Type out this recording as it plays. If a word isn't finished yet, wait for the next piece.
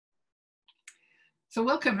So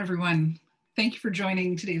welcome everyone. Thank you for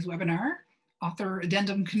joining today's webinar, Author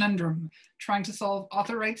Addendum Conundrum, Trying to Solve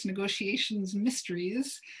Author Rights Negotiations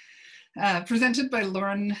Mysteries, presented by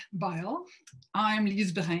Lauren Beil. I'm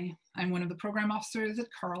Lise Berin. I'm one of the program officers at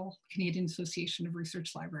CARL, Canadian Association of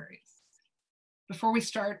Research Libraries. Before we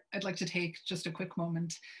start, I'd like to take just a quick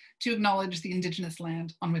moment to acknowledge the Indigenous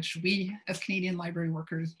land on which we as Canadian library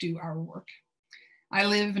workers do our work. I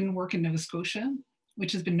live and work in Nova Scotia,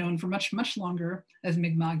 which has been known for much, much longer as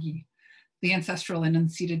Mi'kma'ki, the ancestral and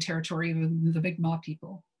unceded territory of the Mi'kmaq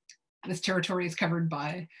people. This territory is covered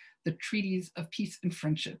by the Treaties of Peace and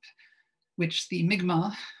Friendship, which the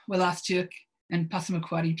Mi'kmaq, Wolastoq, and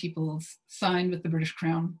Passamaquoddy peoples signed with the British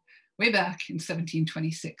Crown way back in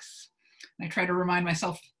 1726. And I try to remind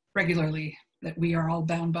myself regularly that we are all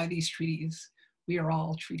bound by these treaties. We are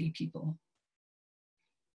all treaty people.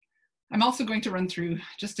 I'm also going to run through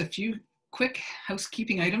just a few quick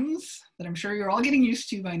housekeeping items that I'm sure you're all getting used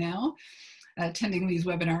to by now, attending these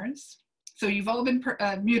webinars. So you've all been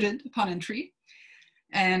muted upon entry,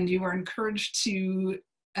 and you are encouraged to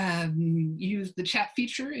use the chat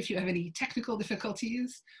feature if you have any technical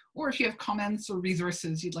difficulties, or if you have comments or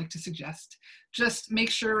resources you'd like to suggest. Just make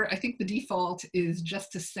sure, I think the default is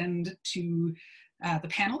just to send to the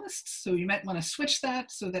panelists, so you might want to switch that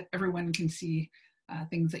so that everyone can see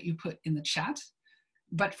things that you put in the chat.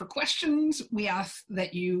 But for questions, we ask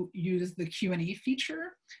that you use the Q&A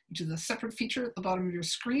feature, which is a separate feature at the bottom of your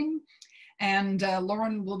screen. And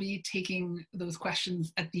Lauren will be taking those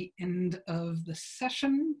questions at the end of the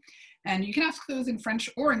session. And you can ask those in French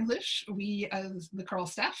or English. We, as the CARL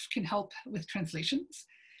staff, can help with translations.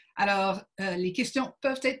 Alors, les questions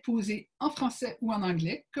peuvent être posées en français ou en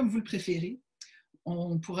anglais, comme vous le préférez.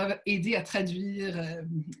 On pourra aider à traduire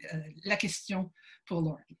la question pour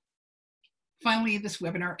Lauren. Finally, this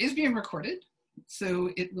webinar is being recorded,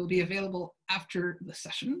 so it will be available after the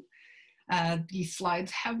session. These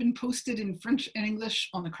slides have been posted in French and English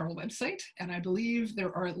on the CARL website, and I believe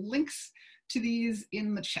there are links to these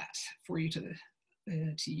in the chat for you to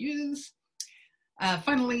use.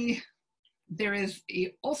 Finally, there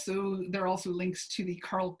are also links to the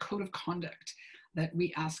CARL Code of Conduct that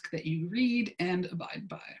we ask that you read and abide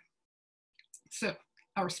by. So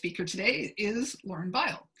our speaker today is Lauren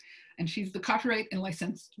Beil, and she's the copyright and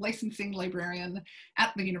licensing librarian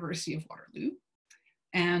at the University of Waterloo.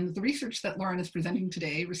 And the research that Lauren is presenting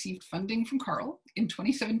today received funding from CARL in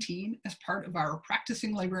 2017 as part of our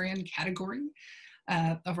practicing librarian category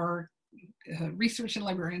of our research and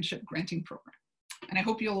librarianship granting program. And I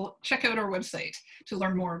hope you'll check out our website to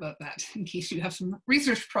learn more about that in case you have some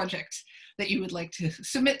research projects that you would like to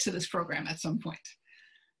submit to this program at some point.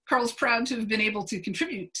 CARL's proud to have been able to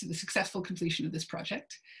contribute to the successful completion of this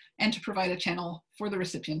project and to provide a channel for the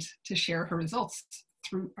recipient to share her results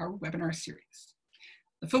through our webinar series.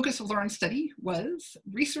 The focus of Lauren's study was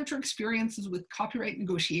researcher experiences with copyright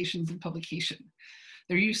negotiations and publication,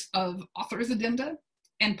 their use of authors' addenda,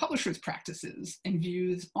 and publishers' practices and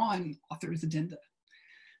views on authors' addenda.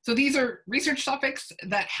 So these are research topics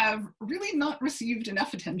that have really not received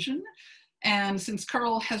enough attention. And since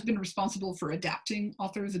CARL has been responsible for adapting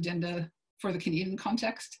authors' addenda for the Canadian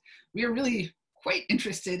context, we are really quite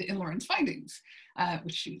interested in Lauren's findings,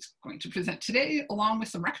 which she's going to present today, along with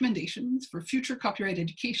some recommendations for future copyright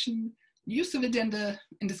education, use of addenda,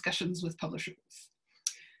 and discussions with publishers.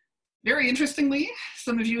 Very interestingly,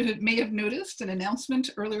 some of you may have noticed an announcement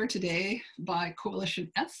earlier today by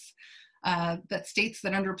Coalition S that states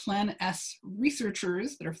that under Plan S,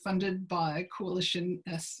 researchers that are funded by Coalition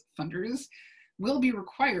S funders will be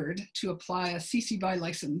required to apply a CC BY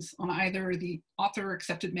license on either the author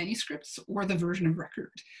accepted manuscripts or the version of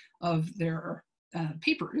record of their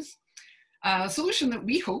papers. A solution that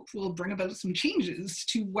we hope will bring about some changes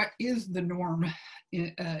to what is the norm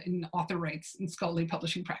in author rights and scholarly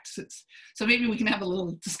publishing practices. So maybe we can have a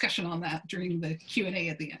little discussion on that during the Q&A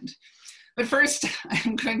at the end. But first,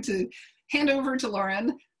 I'm going to hand over to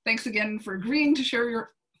Lauren. Thanks again for agreeing to share your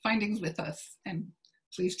findings with us, and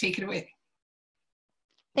please take it away.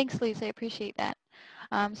 Thanks, Lisa. I appreciate that.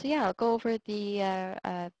 So yeah, I'll go over the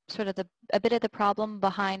a bit of the problem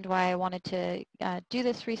behind why I wanted to do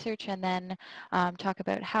this research, and then talk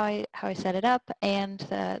about how I set it up and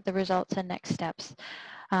the results and next steps.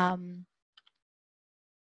 Let's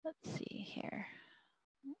see here.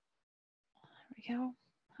 There we go.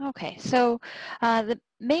 Okay, so the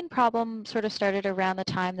main problem sort of started around the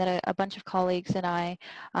time that a bunch of colleagues and I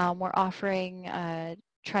were offering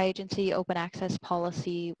tri-agency open access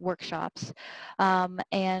policy workshops,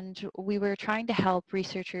 and we were trying to help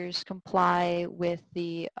researchers comply with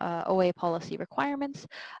the OA policy requirements,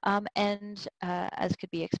 and as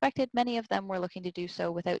could be expected, many of them were looking to do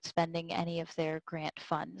so without spending any of their grant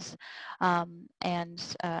funds.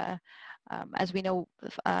 As we know,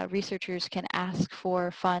 researchers can ask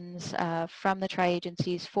for funds from the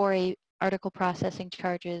tri-agencies for article processing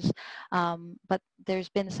charges, but there's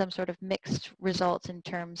been some sort of mixed results in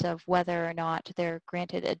terms of whether or not they're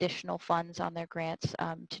granted additional funds on their grants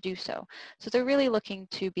to do so. So they're really looking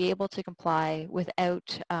to be able to comply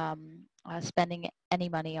without spending any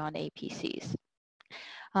money on APCs.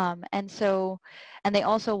 And they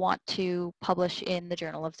also want to publish in the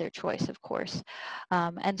journal of their choice, of course.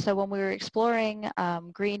 And so when we were exploring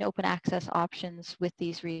green open access options with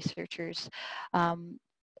these researchers,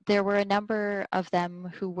 there were a number of them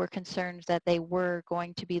who were concerned that they were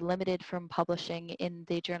going to be limited from publishing in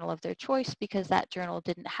the journal of their choice because that journal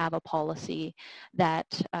didn't have a policy that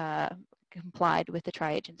complied with the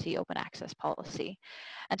tri-agency open access policy.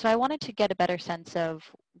 And so I wanted to get a better sense of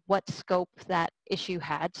what scope that issue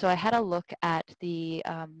had. So I had a look at the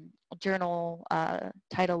journal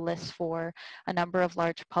title lists for a number of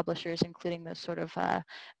large publishers, including those sort of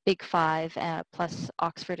big five plus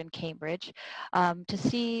Oxford and Cambridge, to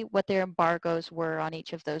see what their embargoes were on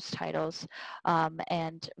each of those titles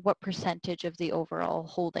and what percentage of the overall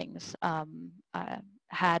holdings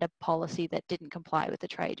had a policy that didn't comply with the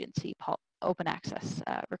tri-agency open access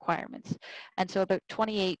requirements. And so about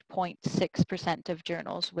 28.6% of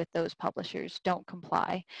journals with those publishers don't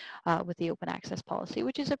comply with the open access policy,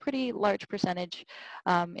 which is a pretty large percentage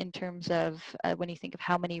in terms of when you think of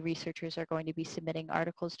how many researchers are going to be submitting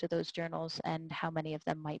articles to those journals and how many of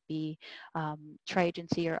them might be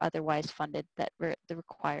tri-agency or otherwise funded that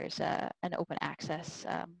requires an open access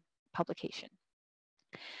publication.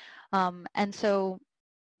 And so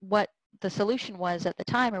what the solution was at the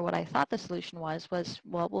time, or what I thought the solution was,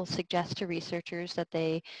 well, we'll suggest to researchers that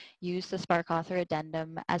they use the Spark Author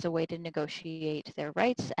Addendum as a way to negotiate their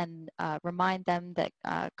rights and remind them that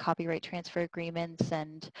copyright transfer agreements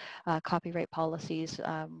and copyright policies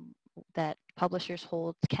that publishers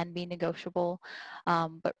hold can be negotiable.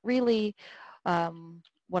 But really,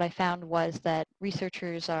 what I found was that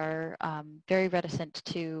researchers are very reticent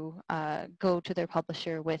to go to their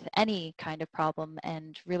publisher with any kind of problem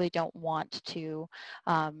and really don't want to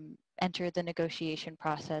enter the negotiation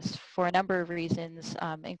process for a number of reasons,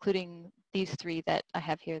 including these three that I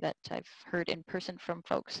have here that I've heard in person from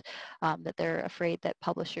folks, that they're afraid that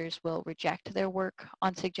publishers will reject their work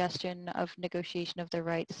on suggestion of negotiation of their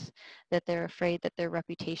rights, that they're afraid that their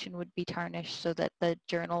reputation would be tarnished so that the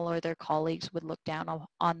journal or their colleagues would look down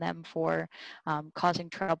on them for causing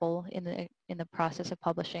trouble in the process of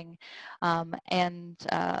publishing, and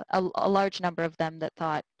a large number of them that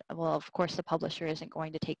thought, well, of course the publisher isn't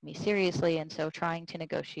going to take me seriously, and so trying to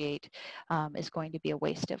negotiate is going to be a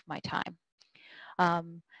waste of my time.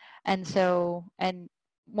 And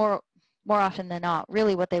more often than not,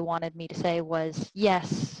 really what they wanted me to say was,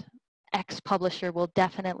 yes, X publisher will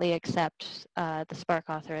definitely accept the Spark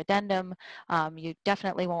Author Addendum. You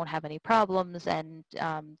definitely won't have any problems, and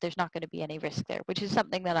there's not going to be any risk there, which is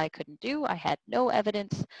something that I couldn't do. I had no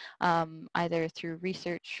evidence, either through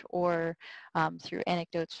research or through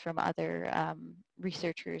anecdotes from other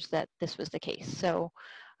researchers that this was the case. So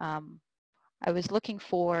I was looking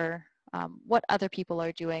for what other people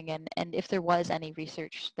are doing and if there was any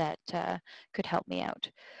research that could help me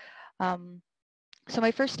out. So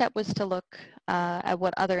my first step was to look at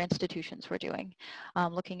what other institutions were doing,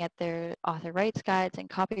 looking at their author rights guides and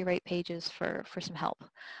copyright pages for some help.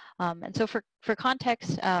 And so for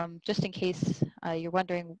context, just in case you're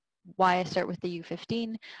wondering why I start with the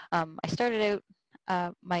U15, I started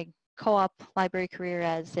out my co-op library career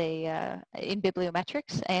as in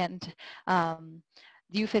bibliometrics, and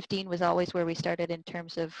the U15 was always where we started in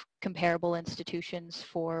terms of comparable institutions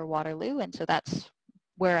for Waterloo, and so that's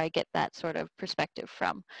where I get that sort of perspective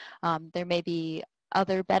from. There may be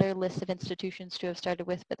other better lists of institutions to have started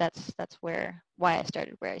with, but that's why I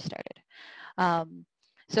started where I started.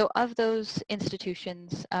 So of those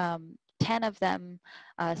institutions, 10 of them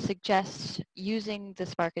suggest using the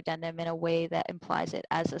Spark Addendum in a way that implies it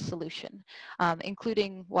as a solution,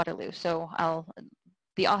 including Waterloo. So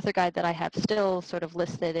the author guide that I have still sort of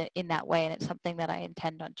listed in that way, and it's something that I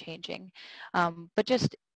intend on changing. But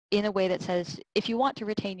just in a way that says, if you want to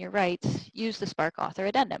retain your rights, use the Spark author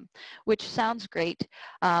addendum, which sounds great,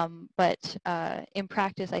 but in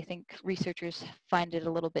practice, I think researchers find it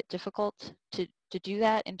a little bit difficult to do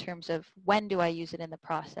that in terms of when do I use it in the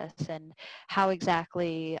process and how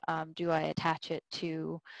exactly do I attach it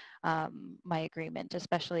to my agreement,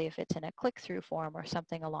 especially if it's in a click-through form or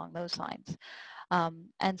something along those lines.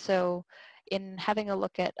 And so in having a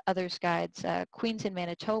look at others' guides, Queens in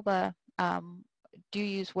Manitoba do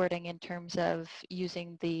use wording in terms of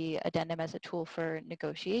using the addendum as a tool for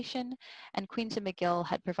negotiation, and Queens and McGill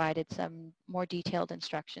had provided some more detailed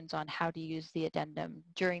instructions on how to use the addendum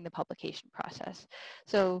during the publication process.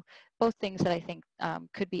 So both things that I think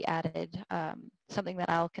could be added, something that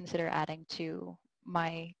I'll consider adding to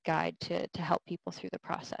my guide to help people through the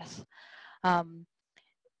process.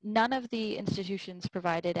 None of the institutions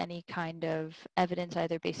provided any kind of evidence,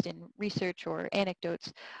 either based in research or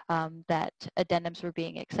anecdotes, that addendums were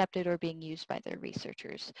being accepted or being used by their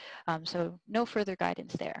researchers. So no further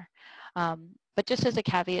guidance there. But just as a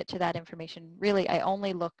caveat to that information, really, I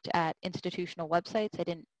only looked at institutional websites. I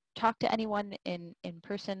didn't talk to anyone in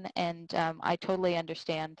person, and I totally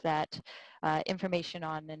understand that information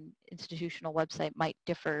on an institutional website might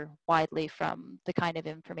differ widely from the kind of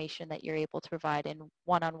information that you're able to provide in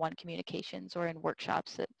one-on-one communications or in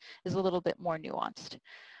workshops that is a little bit more nuanced.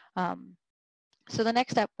 So the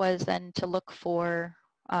next step was then to look for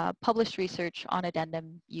published research on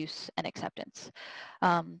addendum use and acceptance.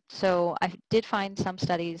 So I did find some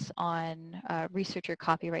studies on researcher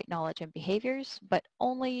copyright knowledge and behaviors, but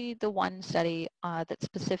only the one study that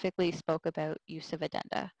specifically spoke about use of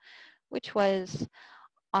addenda, which was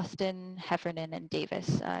Austin, Heffernan, and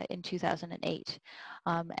Davis in 2008.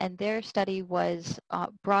 And their study was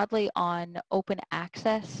broadly on open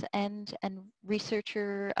access and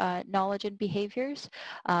researcher knowledge and behaviors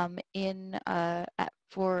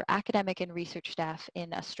for academic and research staff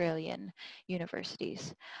in Australian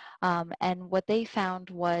universities. And what they found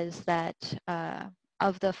was that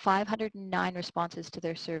of the 509 responses to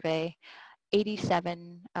their survey,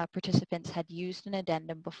 87 participants had used an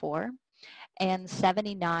addendum before, and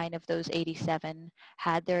 79 of those 87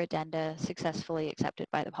 had their addenda successfully accepted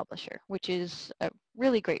by the publisher, which is a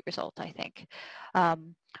really great result, I think.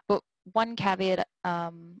 But one caveat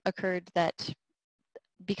occurred that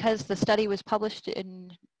because the study was published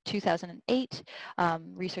in 2008,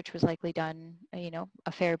 research was likely done,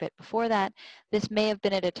 a fair bit before that. This may have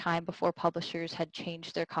been at a time before publishers had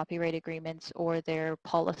changed their copyright agreements or their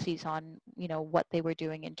policies on, what they were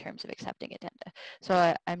doing in terms of accepting addenda.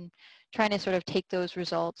 So I'm trying to sort of take those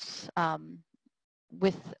results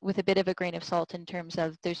with a bit of a grain of salt in terms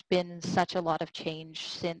of there's been such a lot of change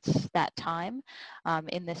since that time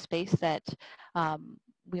in this space that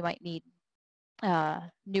we might need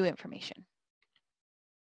new information.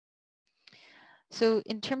 So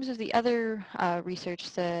in terms of the other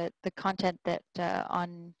research, the content that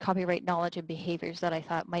on copyright knowledge and behaviors that I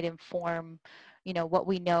thought might inform, what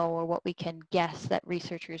we know or what we can guess that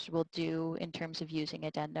researchers will do in terms of using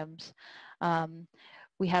addendums.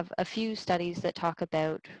 We have a few studies that talk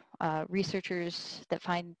about researchers that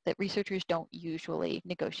find that researchers don't usually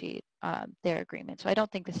negotiate their agreements. So I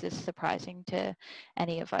don't think this is surprising to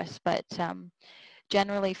any of us, but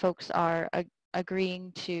generally folks are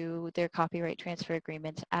agreeing to their copyright transfer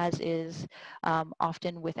agreements as is,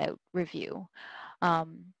 often without review.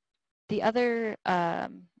 The other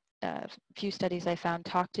few studies I found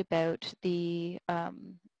talked about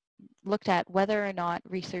looked at whether or not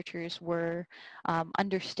researchers were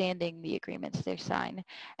understanding the agreements they sign.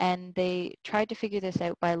 And they tried to figure this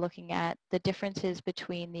out by looking at the differences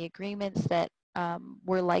between the agreements that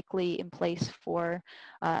were likely in place for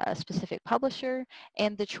a specific publisher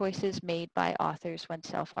and the choices made by authors when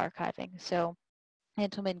self-archiving. So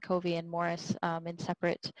Antelman, Covey, and Morris in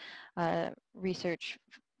separate research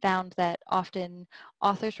found that often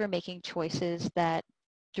authors were making choices that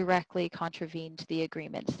directly contravened the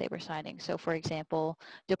agreements they were signing. So for example,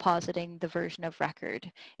 depositing the version of record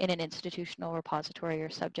in an institutional repository or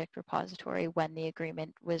subject repository when the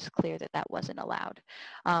agreement was clear that that wasn't allowed.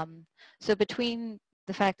 So between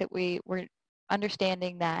the fact that we're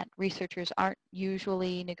understanding that researchers aren't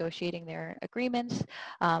usually negotiating their agreements,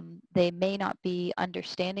 they may not be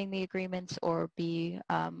understanding the agreements or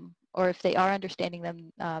if they are understanding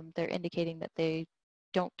them, they're indicating that they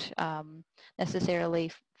don't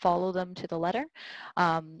necessarily follow them to the letter.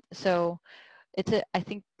 So I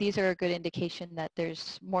think these are a good indication that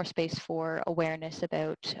there's more space for awareness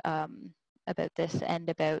about this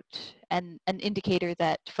and an indicator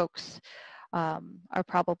that folks are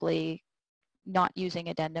probably not using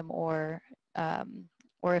addendum or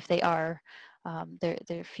if they are,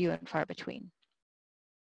 they're few and far between.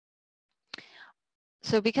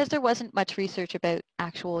 So because there wasn't much research about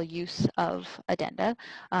actual use of addenda,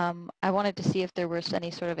 I wanted to see if there was any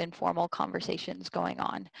sort of informal conversations going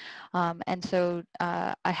on. And so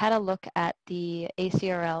I had a look at the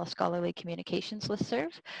ACRL Scholarly Communications listserv.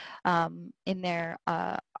 In their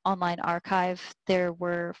online archive, there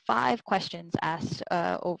were 5 questions asked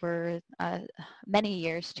over many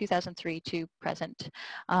years, 2003 to present,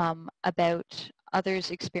 about others'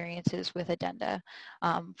 experiences with addenda.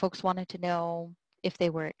 Folks wanted to know if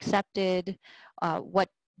they were accepted, what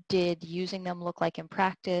did using them look like in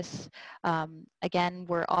practice? Again,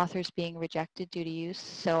 were authors being rejected due to use?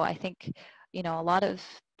 So I think, a lot of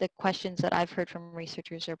the questions that I've heard from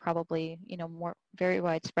researchers are probably, more very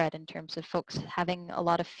widespread in terms of folks having a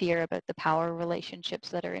lot of fear about the power relationships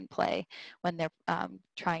that are in play when they're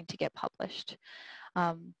trying to get published.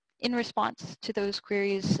 In response to those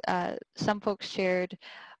queries, some folks shared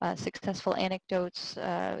successful anecdotes,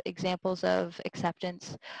 examples of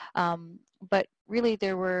acceptance, but really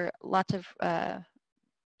there were lots of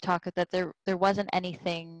talk that there wasn't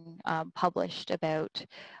anything published about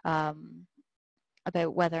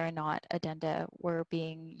whether or not addenda were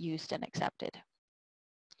being used and accepted.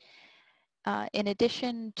 In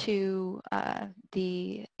addition to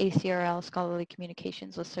the ACRL Scholarly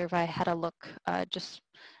Communications listserv, I had a look just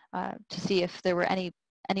to see if there were any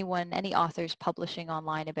authors publishing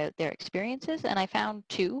online about their experiences, and I found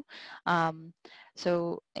 2.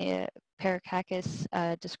 Parakakis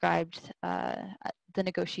described the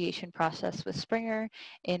negotiation process with Springer,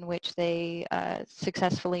 in which they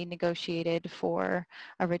successfully negotiated for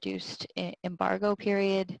a reduced embargo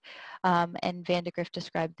period, and Van de Grift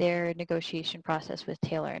described their negotiation process with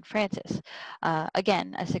Taylor and Francis.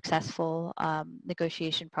 Again, a successful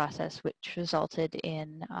negotiation process which resulted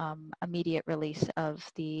in immediate release of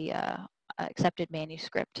the accepted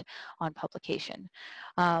manuscript on publication.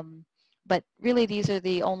 But really these are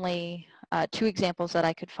the only 2 examples that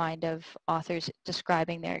I could find of authors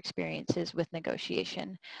describing their experiences with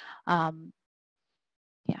negotiation. Yeah.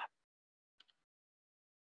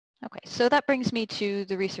 Okay, so that brings me to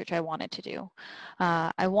the research I wanted to do.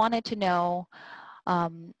 I wanted to know,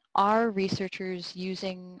 are researchers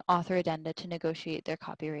using author addenda to negotiate their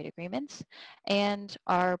copyright agreements, and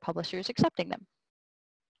are publishers accepting them?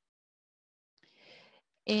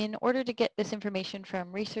 In order to get this information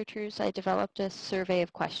from researchers, I developed a survey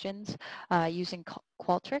of questions using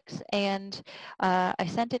Qualtrics, and I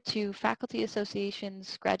sent it to faculty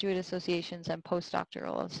associations, graduate associations, and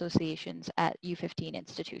postdoctoral associations at U15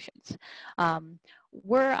 institutions.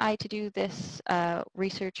 Were I to do this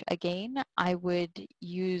research again, I would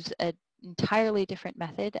use an entirely different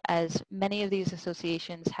method, as many of these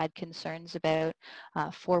associations had concerns about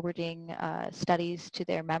forwarding studies to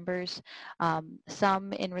their members,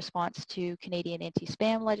 some in response to Canadian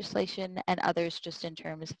anti-spam legislation, and others just in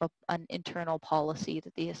terms of an internal policy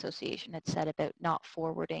that the association had set about not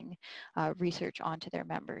forwarding research onto their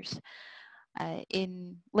members.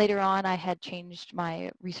 Later on, I had changed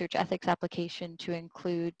my research ethics application to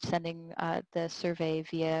include sending the survey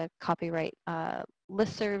via copyright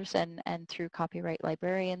listservs and through copyright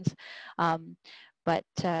librarians. But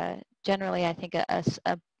generally, I think a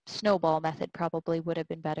snowball method probably would have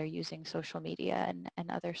been better using social media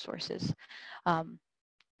and other sources.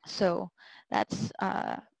 So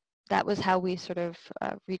that was how we sort of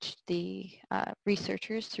reached the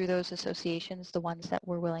researchers through those associations, the ones that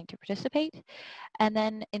were willing to participate. And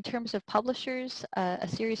then in terms of publishers, a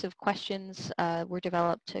series of questions were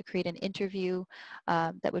developed to create an interview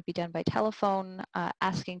that would be done by telephone,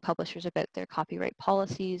 asking publishers about their copyright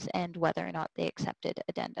policies and whether or not they accepted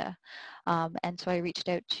addenda. And so I reached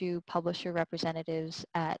out to publisher representatives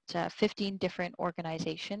at 15 different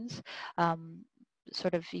organizations,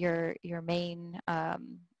 sort of your main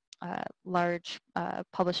large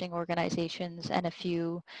publishing organizations, and a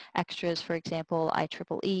few extras, for example,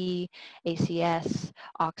 IEEE, ACS,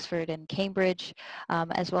 Oxford, and Cambridge.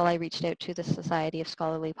 As well, I reached out to the Society of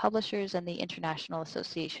Scholarly Publishers and the International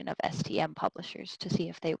Association of STM Publishers to see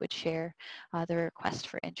if they would share the request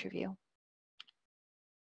for interview.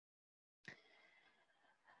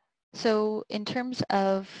 So in terms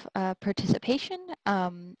of participation,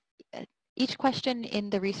 each question in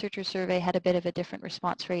the researcher survey had a bit of a different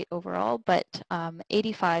response rate overall, but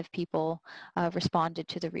 85 people responded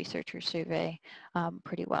to the researcher survey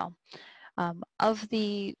pretty well. Of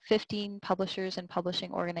the 15 publishers and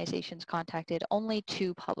publishing organizations contacted, only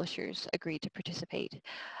 2 publishers agreed to participate.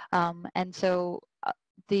 And so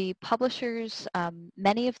the publishers,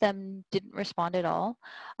 many of them didn't respond at all.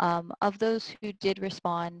 Of those who did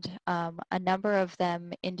respond, a number of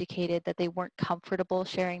them indicated that they weren't comfortable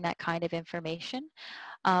sharing that kind of information.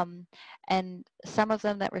 And some of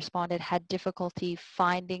them that responded had difficulty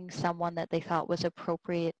finding someone that they thought was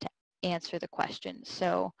appropriate to answer the question.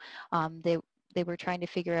 So they were trying to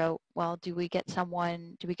figure out, well, do we get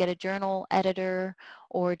a journal editor,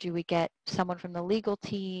 or do we get someone from the legal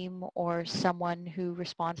team, or someone who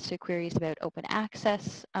responds to queries about open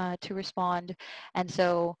access to respond? And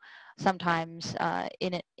so sometimes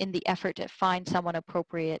in the effort to find someone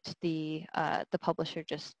appropriate, the publisher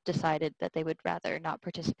just decided that they would rather not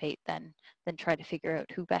participate than try to figure out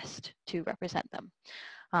who best to represent them.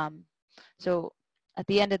 So at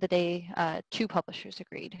the end of the day, 2 publishers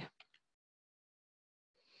agreed.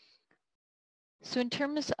 So in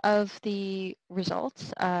terms of the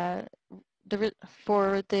results, for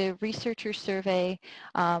the researcher survey,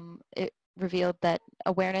 it revealed that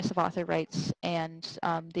awareness of author rights and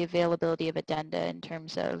the availability of addenda in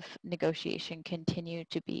terms of negotiation continue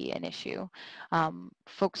to be an issue.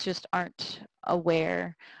 Folks just aren't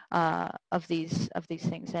aware of these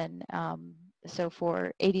things, and so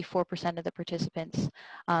for 84% of the participants,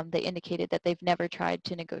 they indicated that they've never tried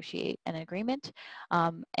to negotiate an agreement,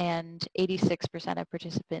 and 86% of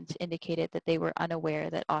participants indicated that they were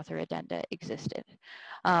unaware that author addenda existed.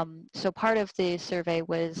 So part of the survey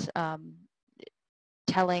was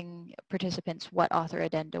telling participants what author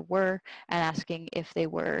addenda were and asking if they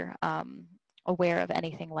were aware of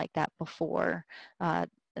anything like that before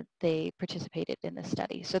they participated in the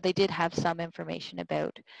study. So they did have some information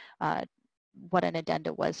about what an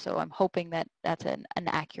addenda was, so I'm hoping that that's an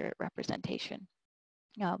accurate representation.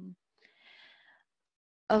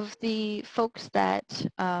 Of the folks that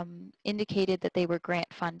indicated that they were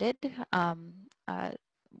grant funded,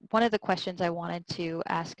 one of the questions I wanted to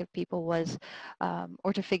ask of people was,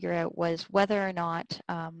 or to figure out, was whether or not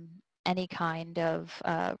any kind of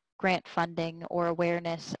grant funding or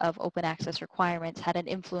awareness of open access requirements had an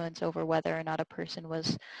influence over whether or not a person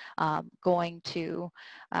was going to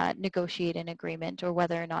negotiate an agreement, or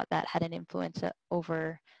whether or not that had an influence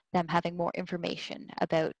over them having more information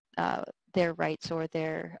about their rights or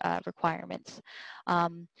their requirements.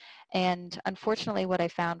 And unfortunately, what I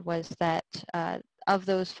found was that of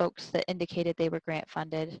those folks that indicated they were grant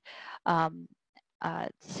funded,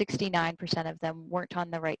 69% of them weren't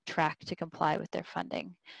on the right track to comply with their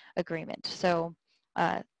funding agreement. So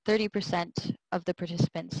 30% of the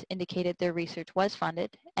participants indicated their research was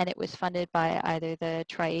funded, and it was funded by either the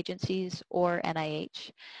tri-agencies or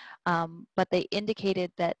NIH. But they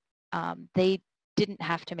indicated that they didn't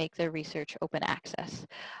have to make their research open access.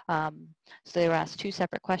 So they were asked 2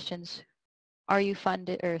 separate questions. Are you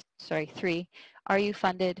funded, or sorry, 3, are you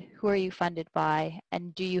funded, who are you funded by,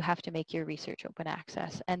 and do you have to make your research open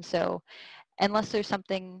access? And so unless there's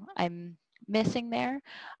something I'm missing there,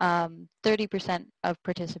 30% of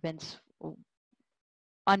participants'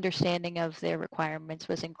 understanding of their requirements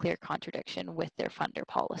was in clear contradiction with their funder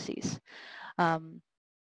policies. In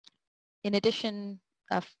addition,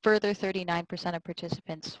 a further 39% of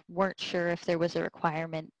participants weren't sure if there was a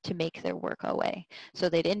requirement to make their work OA. So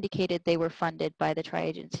they'd indicated they were funded by the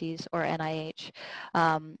tri-agencies or NIH,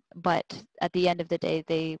 but at the end of the day,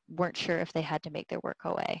 they weren't sure if they had to make their work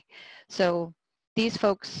OA. So these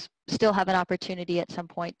folks still have an opportunity at some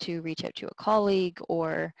point to reach out to a colleague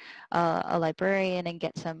or a librarian and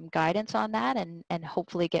get some guidance on that, and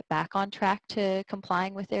hopefully get back on track to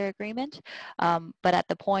complying with their agreement. But at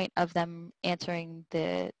the point of them answering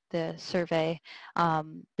the survey,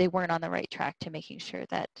 they weren't on the right track to making sure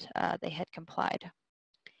that they had complied.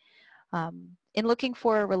 In looking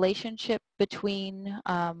for a relationship between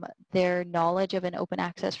their knowledge of an open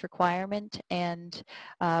access requirement and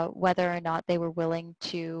whether or not they were willing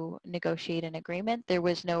to negotiate an agreement, there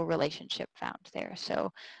was no relationship found there.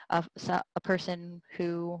 So a person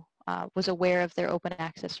who was aware of their open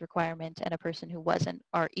access requirement and a person who wasn't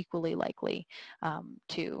are equally likely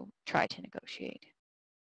to try to negotiate.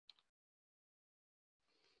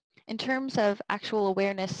 In terms of actual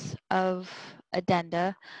awareness of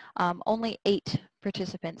addenda, only 8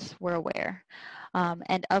 participants were aware.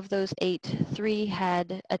 And of those 8, 3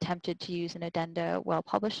 had attempted to use an addenda while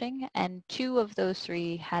publishing, and 2 of those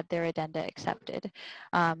 3 had their addenda accepted.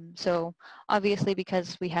 So obviously,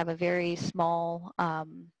 because we have a very small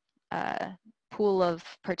pool of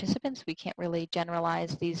participants, we can't really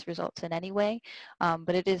generalize these results in any way,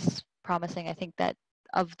 but it is promising, I think, that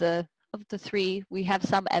of the 3, we have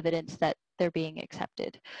some evidence that they're being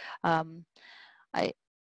accepted. I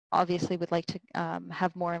obviously would like to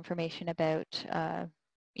have more information about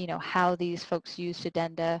how these folks used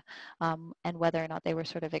Addenda and whether or not they were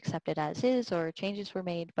sort of accepted as is or changes were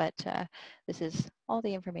made, but this is all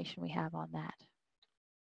the information we have on that.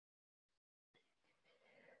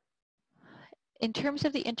 In terms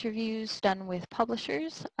of the interviews done with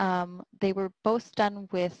publishers, they were both done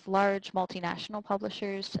with large multinational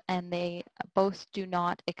publishers, and they both do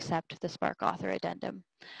not accept the Spark Author Addendum.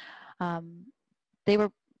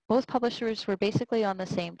 Both publishers were basically on the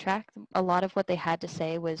same track. A lot of what they had to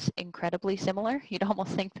say was incredibly similar. You'd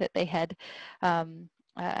almost think that they had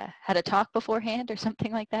had a talk beforehand or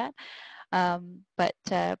something like that. But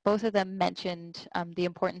both of them mentioned the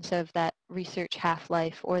importance of that research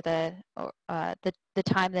half-life, or the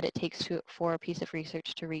time that it takes for a piece of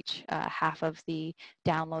research to reach half of the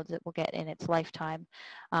downloads it will get in its lifetime,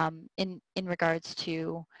 in regards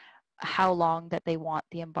to how long that they want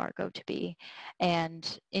the embargo to be,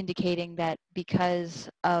 and indicating that because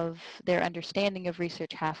of their understanding of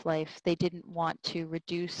research half-life, they didn't want to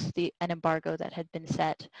reduce an embargo that had been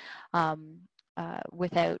set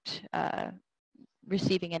without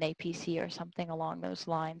receiving an APC or something along those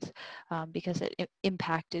lines, because it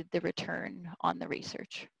impacted the return on the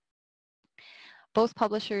research. Both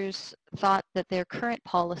publishers thought that their current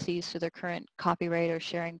policies, so their current copyright or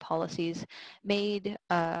sharing policies, made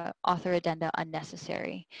author addenda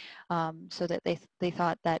unnecessary. So that they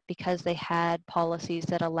thought that because they had policies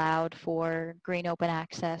that allowed for green open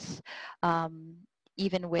access,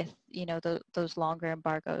 even with those longer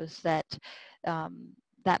embargoes, that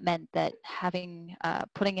that meant that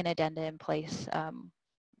putting an addenda in place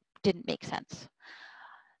didn't make sense.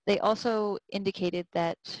 They also indicated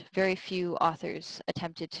that very few authors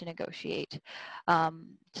attempted to negotiate.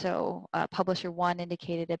 So Publisher 1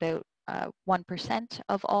 indicated about 1%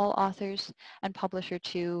 of all authors, and Publisher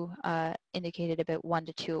 2 indicated about 1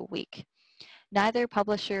 to 2 a week. Neither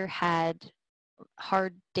publisher had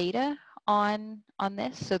hard data on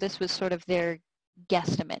this, so this was sort of their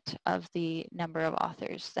guesstimate of the number of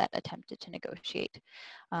authors that attempted to negotiate.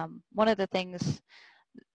 One of the things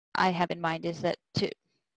I have in mind is that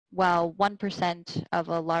while 1% of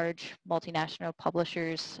a large multinational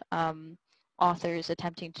publisher's authors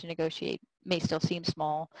attempting to negotiate may still seem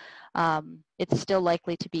small, it's still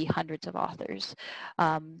likely to be hundreds of authors.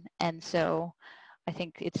 And so I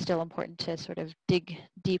think it's still important to sort of dig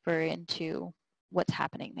deeper into what's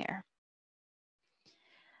happening there.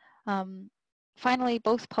 Finally,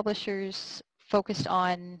 both publishers focused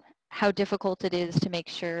on how difficult it is to make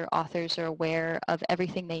sure authors are aware of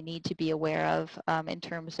everything they need to be aware of in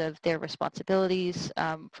terms of their responsibilities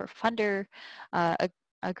for funder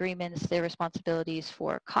agreements, their responsibilities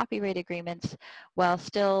for copyright agreements, while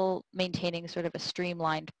still maintaining sort of a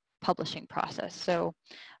streamlined publishing process. So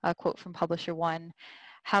a quote from Publisher 1,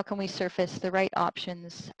 "How can we surface the right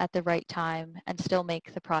options at the right time and still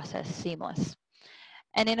make the process seamless?"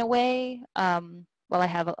 And in a way, well, I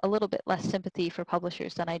have a little bit less sympathy for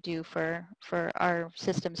publishers than I do for our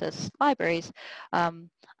systems as libraries.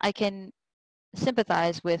 I can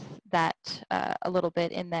sympathize with that a little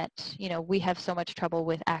bit, in that, we have so much trouble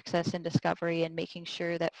with access and discovery and making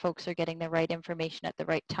sure that folks are getting the right information at the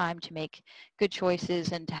right time to make good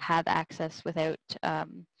choices and to have access without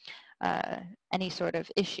any sort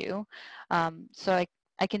of issue. So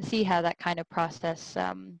I can see how that kind of process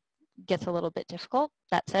gets a little bit difficult.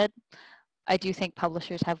 That said, I do think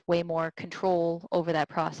publishers have way more control over that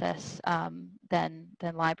process than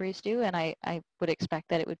libraries do, and I would expect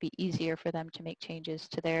that it would be easier for them to make changes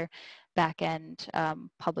to their back-end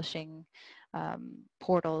publishing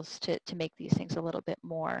portals to make these things a little bit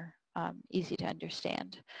more easy to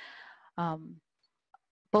understand.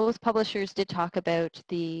 Both publishers did talk about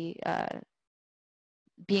the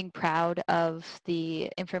being proud of the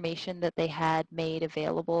information that they had made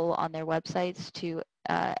available on their websites to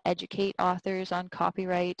educate authors on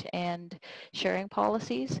copyright and sharing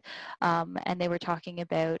policies. And they were talking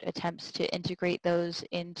about attempts to integrate those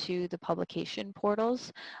into the publication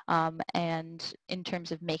portals, and in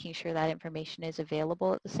terms of making sure that information is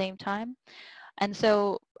available at the same time. And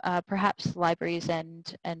so perhaps libraries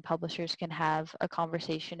and publishers can have a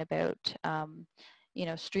conversation about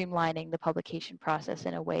streamlining the publication process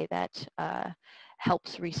in a way that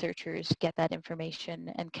helps researchers get that information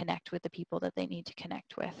and connect with the people that they need to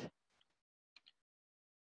connect with.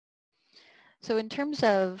 So in terms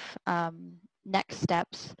of next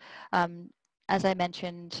steps, as I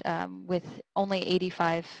mentioned, with only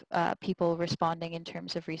 85 people responding in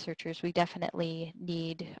terms of researchers, we definitely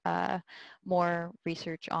need more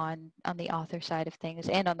research on the author side of things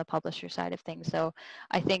and on the publisher side of things. So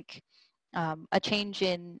I think a change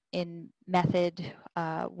in method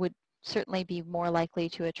would certainly be more likely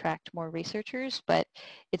to attract more researchers, but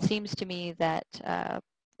it seems to me that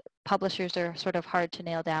publishers are sort of hard to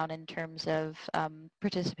nail down in terms of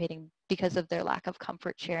participating because of their lack of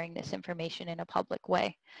comfort sharing this information in a public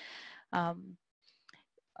way. Um,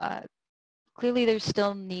 uh, Clearly, there's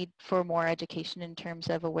still need for more education in terms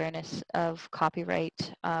of awareness of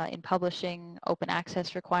copyright in publishing, open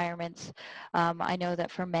access requirements. I know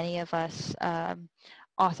that for many of us,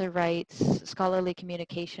 author rights, scholarly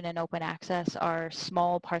communication, and open access are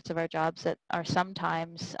small parts of our jobs that are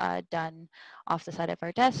sometimes done off the side of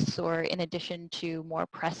our desks or in addition to more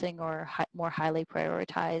pressing or more highly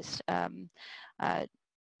prioritized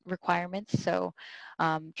requirements. So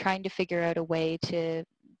trying to figure out a way to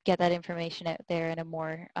get that information out there in a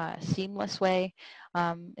more seamless way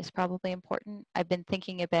is probably important. I've been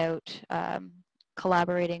thinking about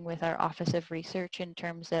collaborating with our Office of Research in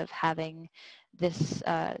terms of having this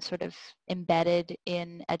sort of embedded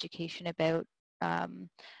in education about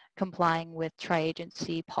complying with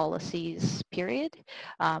tri-agency policies, period.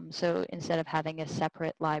 So instead of having a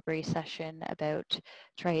separate library session about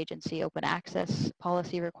tri-agency open access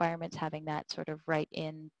policy requirements, having that sort of right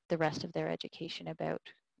in the rest of their education about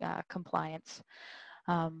compliance.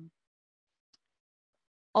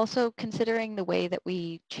 Also considering the way that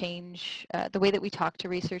we change, the way that we talk to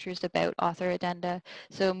researchers about author addenda.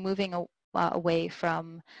 So moving away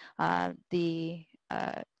from the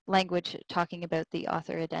language talking about the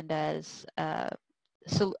author addenda as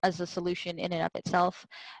a solution in and of itself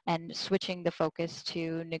and switching the focus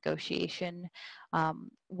to negotiation.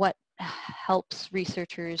 What helps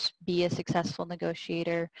researchers be a successful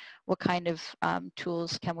negotiator? What kind of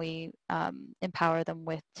tools can we empower them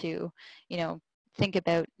with to, think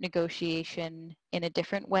about negotiation in a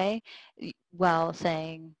different way while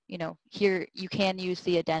saying, here you can use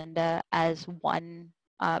the addenda as one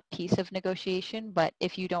piece of negotiation, but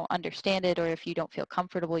if you don't understand it or if you don't feel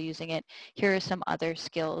comfortable using it, here are some other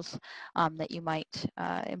skills that you might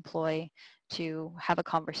employ to have a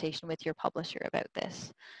conversation with your publisher about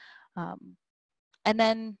this. And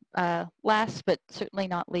then last but certainly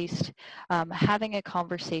not least, having a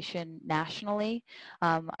conversation nationally.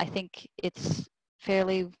 I think it's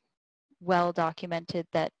fairly well documented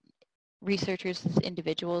that researchers as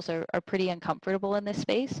individuals are pretty uncomfortable in this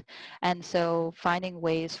space. And so finding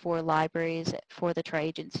ways for libraries, for the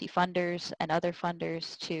tri-agency funders and other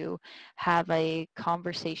funders to have a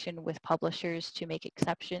conversation with publishers to make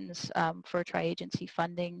exceptions for tri-agency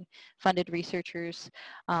funded researchers.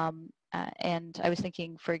 And I was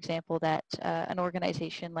thinking, for example, that an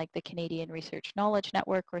organization like the Canadian Research Knowledge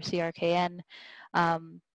Network, or CRKN,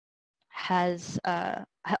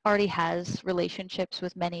 already has relationships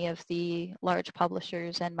with many of the large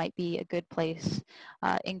publishers and might be a good place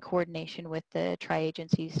in coordination with the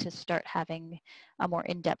tri-agencies to start having a more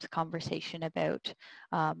in-depth conversation about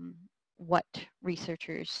what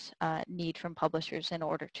researchers need from publishers in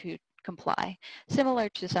order to comply. Similar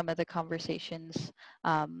to some of the conversations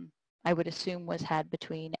I would assume was had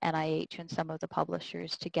between NIH and some of the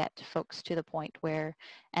publishers to get folks to the point where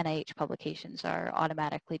NIH publications are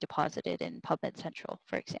automatically deposited in PubMed Central,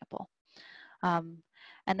 for example. And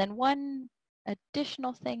then one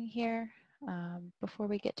additional thing here, before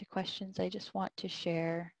we get to questions, I just want to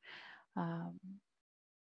share,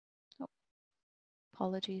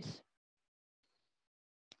 apologies.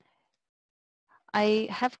 I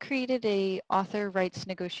have created a author rights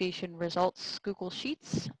negotiation results Google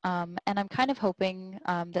Sheets, and I'm kind of hoping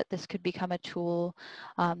that this could become a tool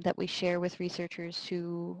that we share with researchers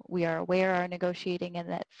who we are aware are negotiating and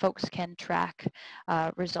that folks can track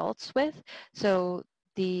results with. So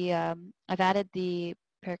I've added the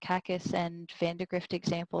Perkakis and Vandegrift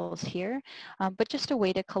examples here, but just a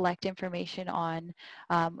way to collect information on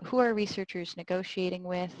who are researchers negotiating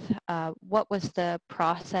with, what was the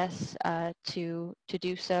process to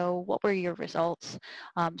do so, what were your results,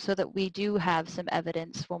 so that we do have some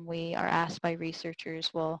evidence when we are asked by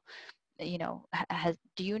researchers, well, do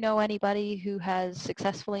you know anybody who has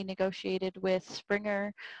successfully negotiated with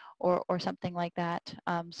Springer or something like that,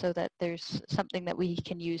 so that there's something that we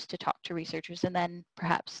can use to talk to researchers and then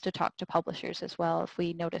perhaps to talk to publishers as well if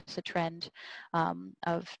we notice a trend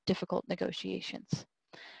of difficult negotiations.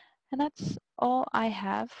 And that's all I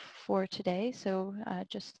have for today, so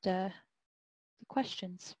just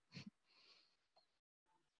questions.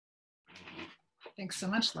 Thanks so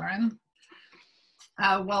much, Lauren.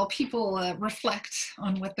 While people reflect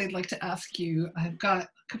on what they'd like to ask you, I've got a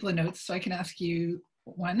couple of notes, so I can ask you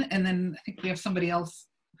one, and then I think we have somebody else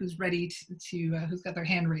who's ready who's got their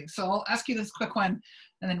hand raised. So I'll ask you this quick one,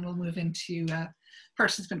 and then we'll move into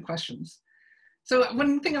participant questions. So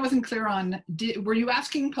one thing I wasn't clear on, were you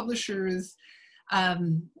asking publishers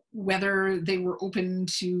whether they were open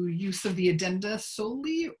to use of the addenda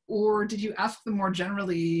solely, or did you ask them more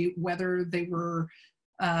generally whether they were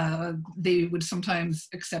they would sometimes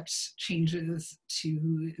accept changes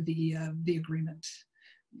to the agreement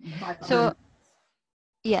by So other?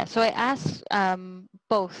 yeah, so I asked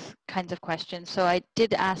both kinds of questions. So I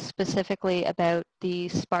did ask specifically about the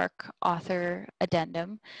Spark author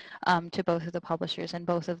addendum to both of the publishers, and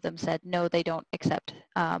both of them said no, they don't accept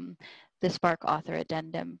the Spark author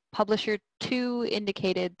addendum. Publisher 2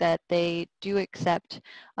 indicated that they do accept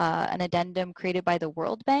an addendum created by the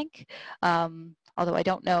World Bank, although I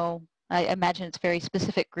don't know, I imagine it's a very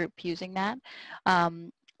specific group using that.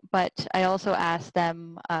 But I also asked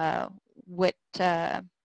them what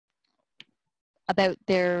about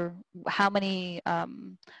how many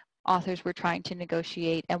authors were trying to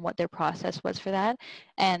negotiate and what their process was for that.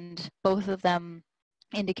 And both of them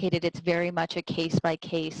indicated it's very much a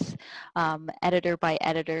case-by-case,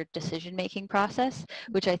 editor-by-editor decision-making process,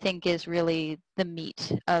 which I think is really the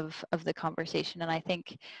meat of the conversation. And I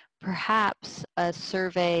think perhaps a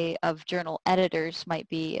survey of journal editors might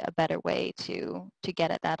be a better way to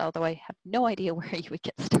get at that, although I have no idea where you would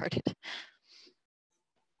get started.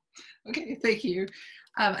 Okay, thank you.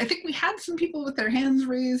 I think we had some people with their hands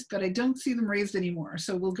raised, but I don't see them raised anymore.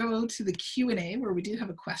 So we'll go to the Q&A where we do have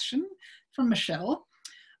a question from Michelle.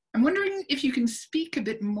 I'm wondering if you can speak a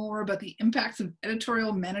bit more about the impacts of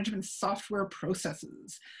editorial management software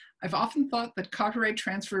processes. I've often thought that copyright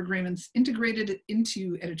transfer agreements integrated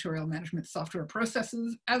into editorial management software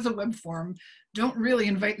processes as a web form don't really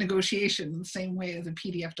invite negotiation the same way as a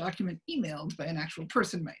PDF document emailed by an actual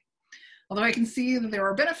person might. Although I can see that there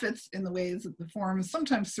are benefits in the ways that the forms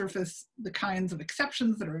sometimes surface the kinds of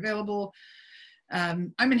exceptions that are available.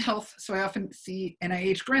 I'm in health, so I often see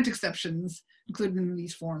NIH grant exceptions included in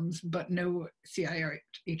these forms, but no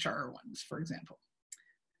CIHR ones, for example.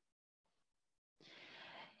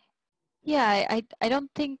 Yeah, I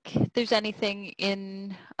don't think there's anything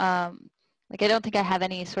in, like I don't think I have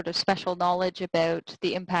any sort of special knowledge about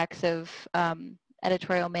the impacts of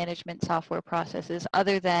editorial management software processes,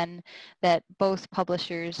 other than that both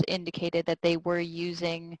publishers indicated that they were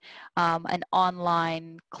using an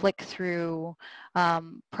online click-through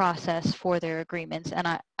process for their agreements. And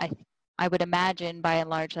I would imagine by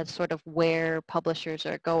and large that's sort of where publishers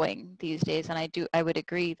are going these days. And I would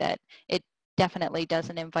agree that it definitely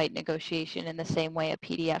doesn't invite negotiation in the same way a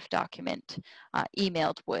PDF document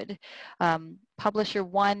emailed would. Publisher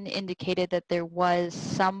 1 indicated that there was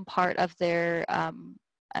some part of their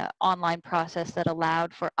online process that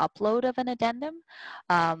allowed for upload of an addendum.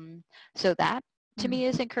 So that to me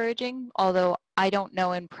is encouraging, although I don't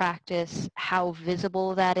know in practice how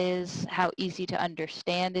visible that is, how easy to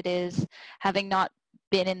understand it is. Having not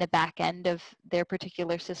been in the back end of their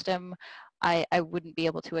particular system, I wouldn't be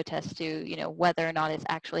able to attest to, whether or not it's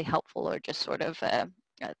actually helpful or just sort of a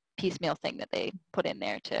piecemeal thing that they put in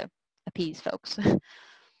there to appease folks.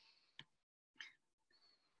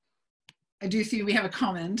 I do see we have a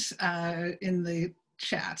comment in the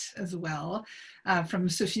chat as well from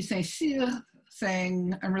Sophie Saint-Cyr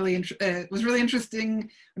saying, it was really interesting.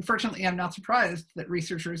 Unfortunately, I'm not surprised that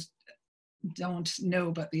researchers don't know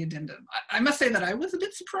about the addendum. I must say that I was a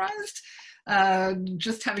bit surprised,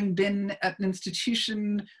 just having been at an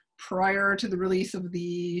institution prior to the release of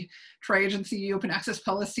the tri-agency open access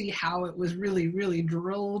policy, how it was really, really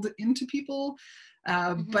drilled into people.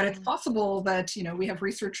 But it's possible that we have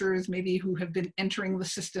researchers maybe who have been entering the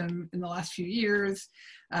system in the last few years,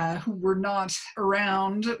 who were not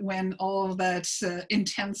around when all of that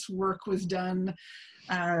intense work was done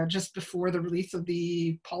just before the release of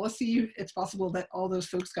the policy. It's possible that all those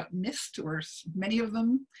folks got missed, or many of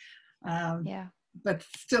them. Yeah. But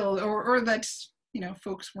still, or that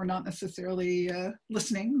folks were not necessarily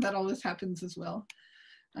listening. That always happens as well.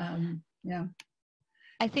 Yeah.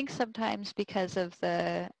 I think sometimes because of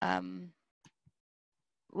the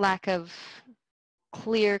lack of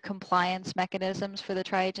clear compliance mechanisms for the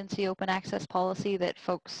tri-agency open access policy, that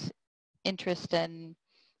folks' interest and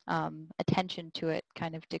attention to it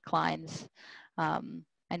kind of declines.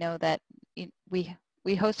 I know that we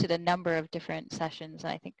hosted a number of different sessions.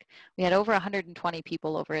 I think we had over 120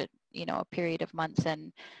 people over a period of months,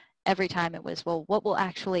 and every time it was, well, what will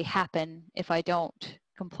actually happen if I don't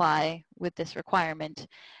comply with this requirement?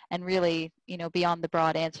 And really, beyond the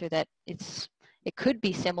broad answer that it could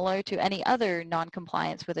be similar to any other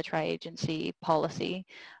non-compliance with a tri-agency policy.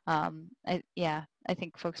 I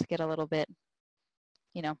think folks get a little bit,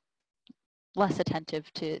 less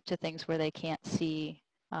attentive to things where they can't see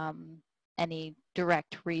any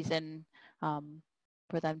direct reason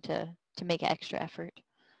for them to make extra effort.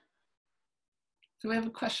 So we have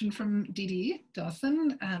a question from Dee Dee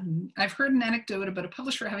Dawson. I've heard an anecdote about a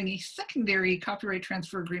publisher having a secondary copyright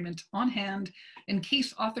transfer agreement on hand in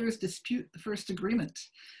case authors dispute the first agreement.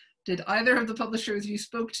 Did either of the publishers you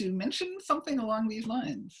spoke to mention something along these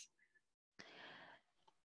lines?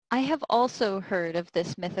 I have also heard of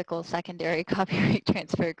this mythical secondary copyright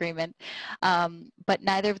transfer agreement, but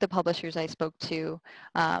neither of the publishers I spoke to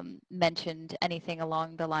mentioned anything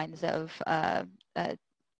along the lines of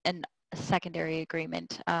an secondary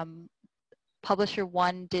agreement. Publisher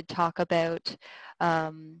one did talk about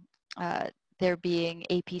there being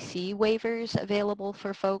APC waivers available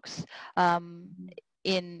for folks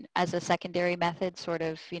as a secondary method, sort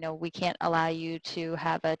of, we can't allow you to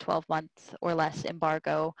have a 12-month or less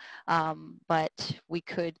embargo, but we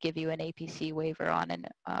could give you an APC waiver on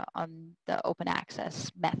the open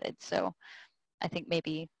access method. So I think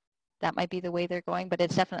maybe that might be the way they're going, but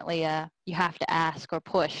it's definitely you have to ask or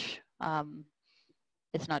push.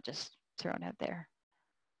 It's not just thrown out there.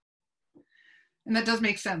 And that does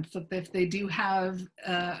make sense, that if they do have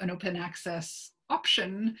an open access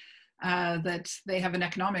option, that they have an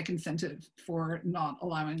economic incentive for not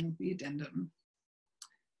allowing the addendum.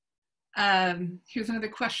 Here's another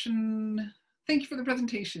question. Thank you for the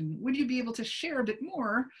presentation. Would you be able to share a bit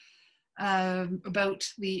more about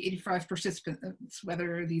the 85 participants,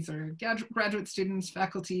 whether these are graduate students,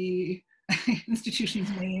 faculty, institutions'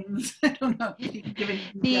 names? I don't know if you can give any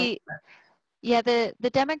details. Yeah, the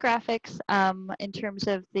demographics in terms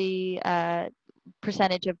of the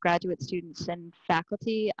percentage of graduate students and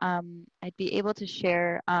faculty, I'd be able to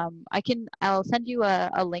share. I'll send you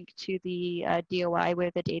a link to the DOI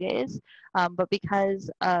where the data is, but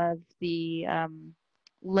because of the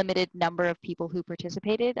limited number of people who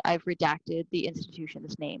participated, I've redacted the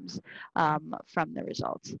institutions' names from the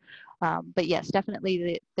results. But yes,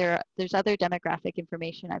 definitely there's other demographic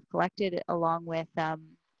information I've collected along with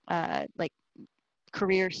like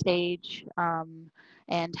career stage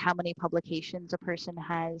and how many publications a person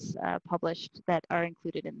has published that are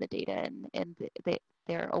included in the data, and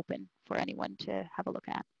they're open for anyone to have a look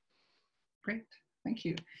at. Great, thank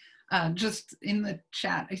you. Just in the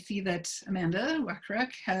chat, I see that Amanda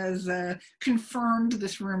Wachrek has confirmed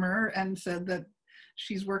this rumor and said that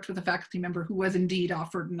she's worked with a faculty member who was indeed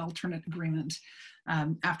offered an alternate agreement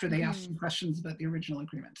after they asked some questions about the original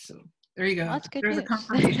agreement. So there you go. Well, that's good There's news. a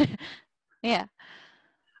confirmation. Yeah.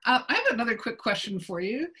 I have another quick question for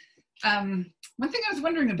you. One thing I was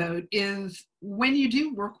wondering about is when you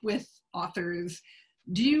do work with authors,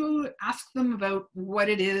 do you ask them about what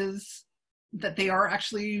it is that they are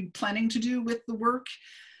actually planning to do with the work?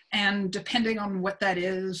 And depending on what that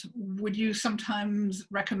is, would you sometimes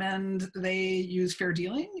recommend they use fair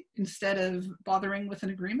dealing instead of bothering with an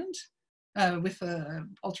agreement, with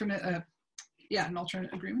an alternate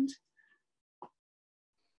agreement?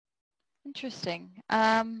 Interesting.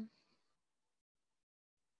 I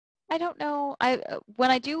don't know.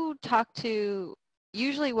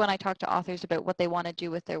 Usually when I talk to authors about what they want to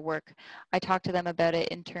do with their work, I talk to them about it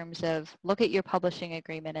in terms of look at your publishing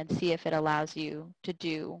agreement and see if it allows you to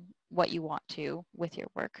do what you want to with your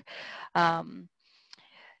work.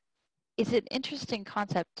 It's an interesting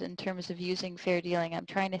concept in terms of using fair dealing. I'm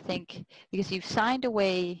trying to think, because you've signed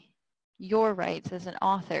away your rights as an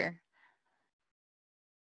author,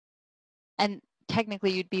 and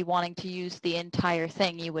technically you'd be wanting to use the entire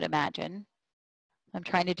thing, you would imagine. I'm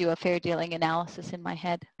trying to do a fair dealing analysis in my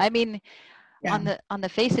head. I mean, yeah. on the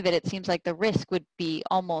face of it, it seems like the risk would be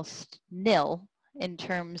almost nil in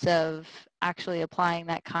terms of actually applying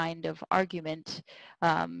that kind of argument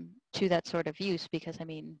to that sort of use, because I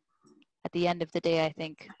mean, at the end of the day, I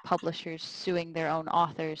think publishers suing their own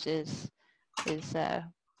authors is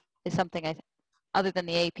something other than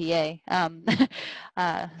the APA,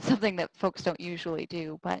 something that folks don't usually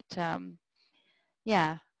do. But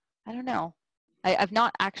yeah, I don't know. I've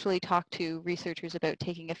not actually talked to researchers about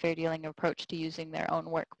taking a fair dealing approach to using their own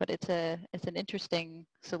work, but it's an interesting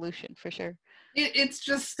solution for sure. It's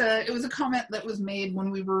just, it was a comment that was made when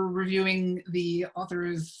we were reviewing the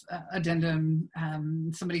author's addendum.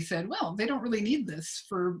 Somebody said, well, they don't really need this.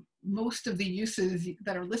 For most of the uses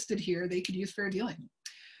that are listed here, they could use fair dealing.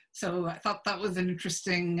 So I thought that was an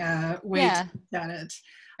interesting way to look at it.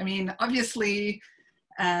 I mean, obviously,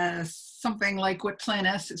 something like what Plan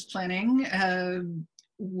S is planning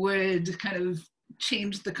would kind of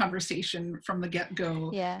change the conversation from the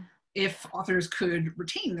get-go if authors could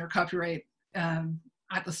retain their copyright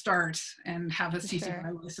at the start and have a CC BY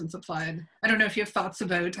license applied. I don't know if you have thoughts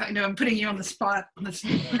about, I know I'm putting you on the spot on this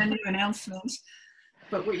brand new announcement.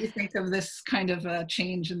 but what you think of this kind of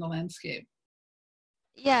change in the landscape.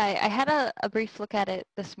 Yeah, I had a brief look at it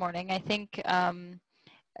this morning. I think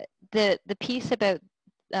the piece about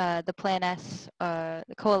the Plan S,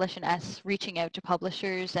 the Coalition S, reaching out to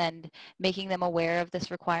publishers and making them aware of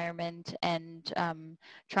this requirement and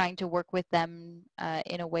trying to work with them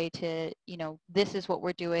in a way to, this is what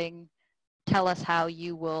we're doing. Tell us how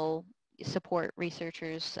you will support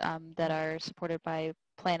researchers that are supported by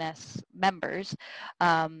Plan S members.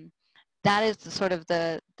 That is sort of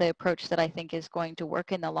the approach that I think is going to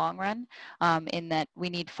work in the long run, in that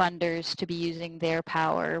we need funders to be using their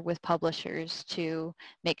power with publishers to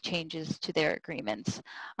make changes to their agreements.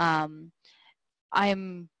 I'm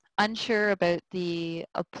unsure about the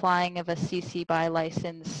applying of a CC BY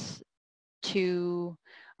license to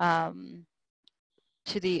the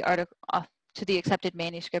article, to the accepted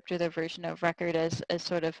manuscript or the version of record as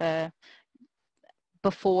sort of a,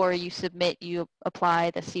 before you submit, you apply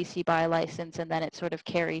the CC BY license and then it sort of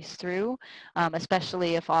carries through,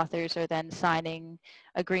 especially if authors are then signing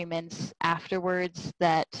agreements afterwards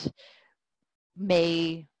that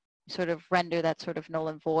may sort of render that sort of null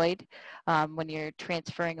and void when you're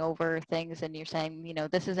transferring over things and you're saying,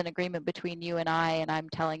 this is an agreement between you and I'm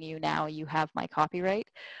telling you now you have my copyright.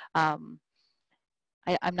 I'm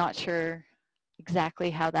not sure exactly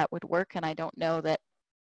how that would work, and I don't know that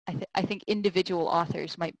I think individual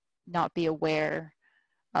authors might not be aware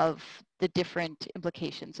of the different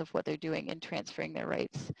implications of what they're doing in transferring their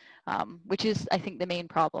rights, which is, I think, the main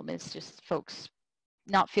problem is just folks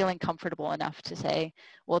not feeling comfortable enough to say,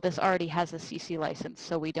 well, this already has a CC license,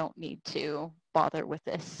 so we don't need to bother with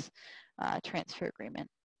this transfer agreement.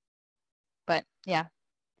 But yeah,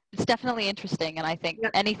 it's definitely interesting, and I think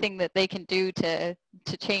anything that they can do to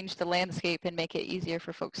change the landscape and make it easier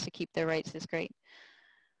for folks to keep their rights is great.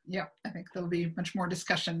 Yeah, I think there'll be much more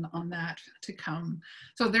discussion on that to come.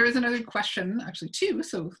 So there is another question, actually two,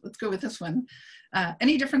 so let's go with this one.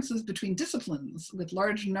 Any differences between disciplines with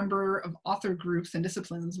large number of author groups and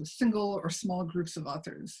disciplines with single or small groups of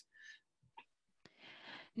authors?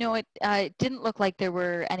 No, it didn't look like there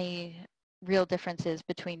were any real differences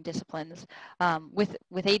between disciplines.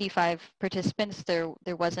 With 85 participants, there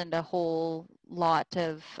wasn't a whole lot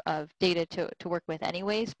of data to work with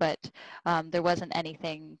anyways, but there wasn't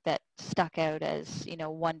anything that stuck out as,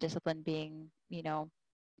 one discipline being,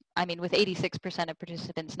 I mean, with 86% of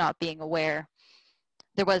participants not being aware,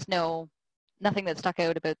 there was nothing that stuck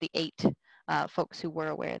out about the 8 folks who were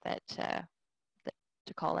aware that to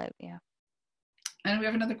call out, yeah. And we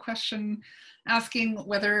have another question asking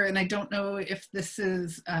whether, and I don't know if this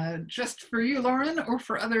is just for you, Lauren, or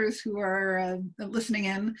for others who are listening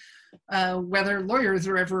in, whether lawyers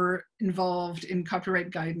are ever involved in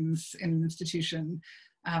copyright guidance in an institution.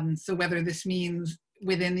 So whether this means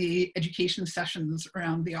within the education sessions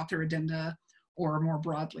around the author addenda or more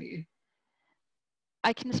broadly.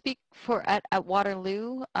 I can speak for at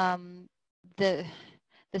Waterloo. The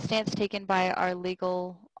stance taken by our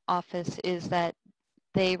legal office is that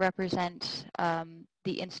they represent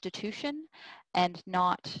the institution and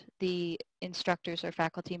not the instructors or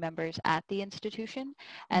faculty members at the institution.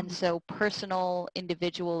 And so personal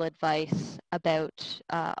individual advice about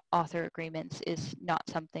author agreements is not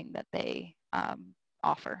something that they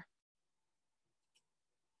offer.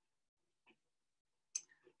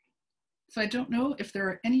 So I don't know if there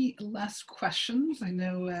are any last questions. I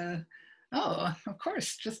know, oh, of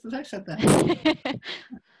course, just as I said that.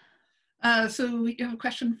 So we have a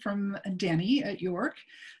question from Danny at York.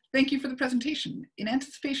 Thank you for the presentation. In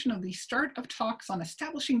anticipation of the start of talks on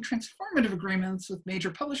establishing transformative agreements with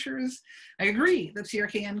major publishers, I agree that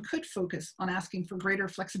CRKN could focus on asking for greater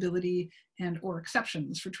flexibility and or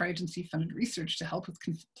exceptions for tri-agency funded research to help with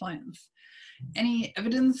compliance. Any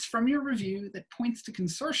evidence from your review that points to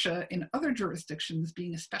consortia in other jurisdictions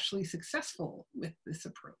being especially successful with this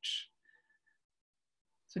approach?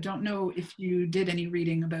 So I don't know if you did any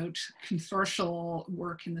reading about consortial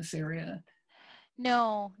work in this area.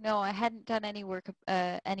 No, I hadn't done any work,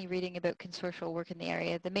 any reading about consortial work in the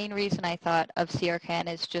area. The main reason I thought of CRKN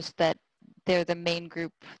is just that they're the main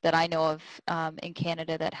group that I know of in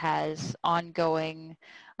Canada that has ongoing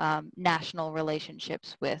national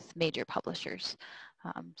relationships with major publishers.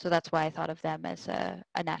 So that's why I thought of them as a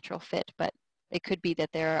natural fit, but it could be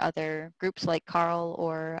that there are other groups like Carl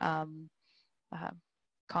or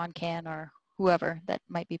ConCan or whoever that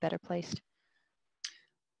might be better placed.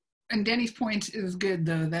 And Danny's point is good,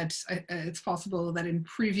 though, that it's possible that in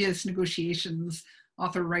previous negotiations,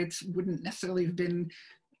 author rights wouldn't necessarily have been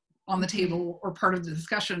on the table or part of the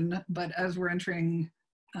discussion, but as we're entering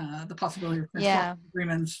the possibility of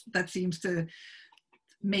agreements, that seems to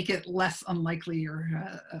make it less unlikely or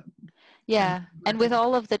yeah, and with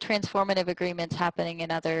all of the transformative agreements happening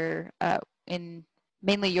in other, in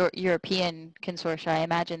mainly European consortia, I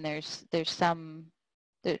imagine there's some,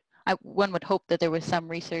 one would hope that there was some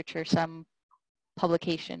research or some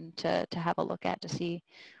publication to have a look at to see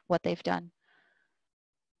what they've done.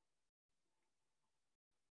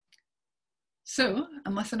 So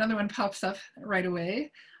unless another one pops up right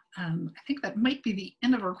away, I think that might be the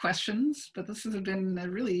end of our questions, but this has been a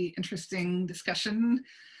really interesting discussion.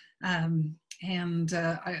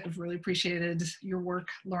 I've really appreciated your work,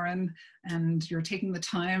 Lauren, and you're taking the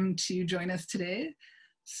time to join us today.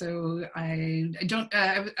 So I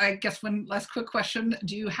guess one last quick question.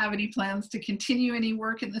 Do you have any plans to continue any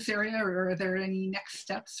work in this area, or are there any next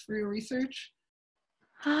steps for your research?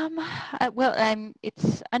 Well,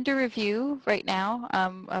 it's under review right now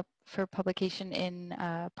for publication in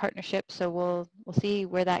partnership, so we'll see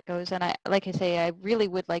where that goes. And like I say, I really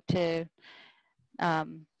would like to,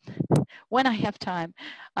 when I have time,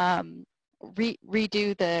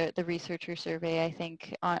 redo the researcher survey, I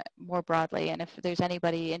think, more broadly. And if there's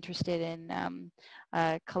anybody interested in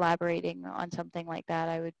collaborating on something like that,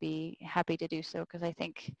 I would be happy to do so, because I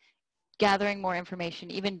think gathering more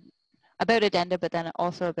information, even about Addenda, but then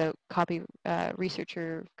also about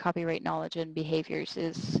researcher copyright knowledge and behaviors,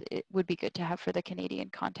 it would be good to have for the Canadian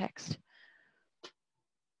context.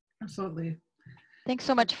 Absolutely. Thanks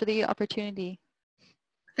so much for the opportunity.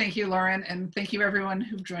 Thank you, Lauren, and thank you everyone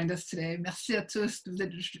who've joined us today. Merci à tous de vous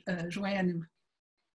être joints à nous.